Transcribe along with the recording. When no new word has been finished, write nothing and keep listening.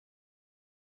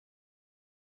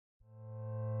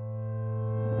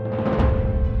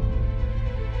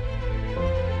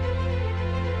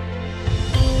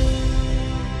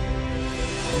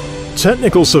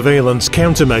Technical surveillance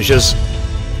countermeasures,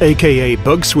 aka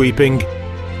bug sweeping,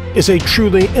 is a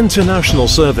truly international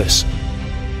service,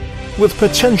 with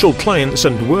potential clients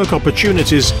and work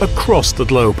opportunities across the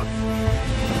globe.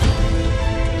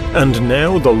 And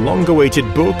now the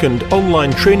long-awaited book and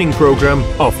online training program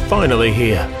are finally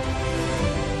here.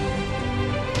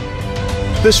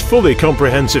 This fully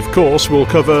comprehensive course will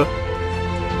cover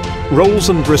roles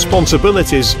and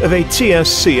responsibilities of a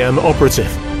TSCM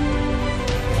operative,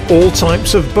 all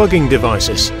types of bugging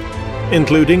devices,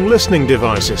 including listening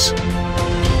devices,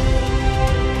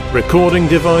 recording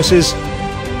devices,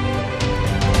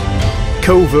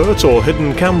 covert or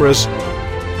hidden cameras,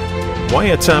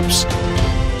 wiretaps,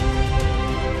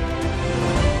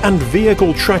 and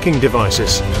vehicle tracking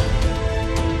devices,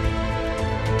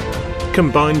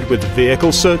 combined with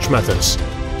vehicle search methods.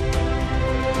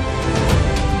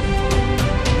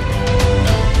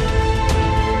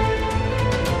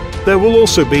 There will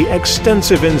also be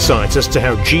extensive insights as to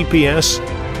how GPS,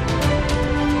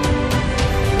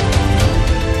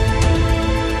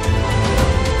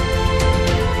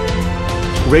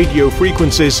 radio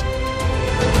frequencies,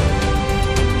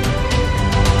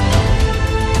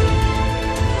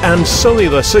 and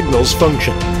cellular signals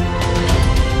function,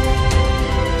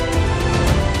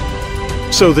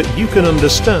 so that you can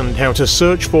understand how to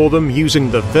search for them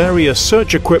using the various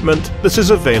search equipment that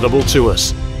is available to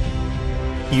us.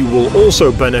 You will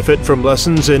also benefit from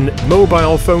lessons in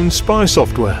mobile phone spy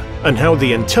software and how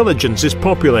the intelligence is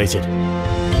populated,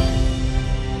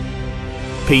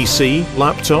 PC,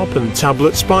 laptop and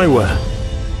tablet spyware,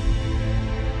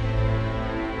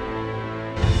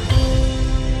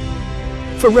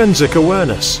 forensic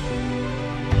awareness,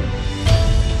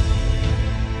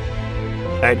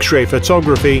 X-ray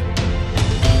photography,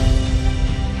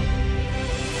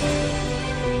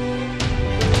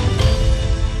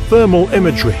 thermal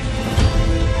imagery,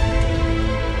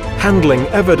 handling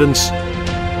evidence,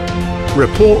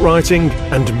 report writing,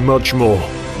 and much more.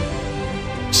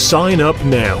 Sign up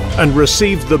now and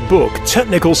receive the book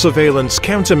Technical Surveillance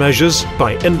Countermeasures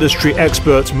by industry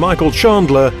expert Michael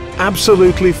Chandler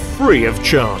absolutely free of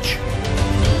charge.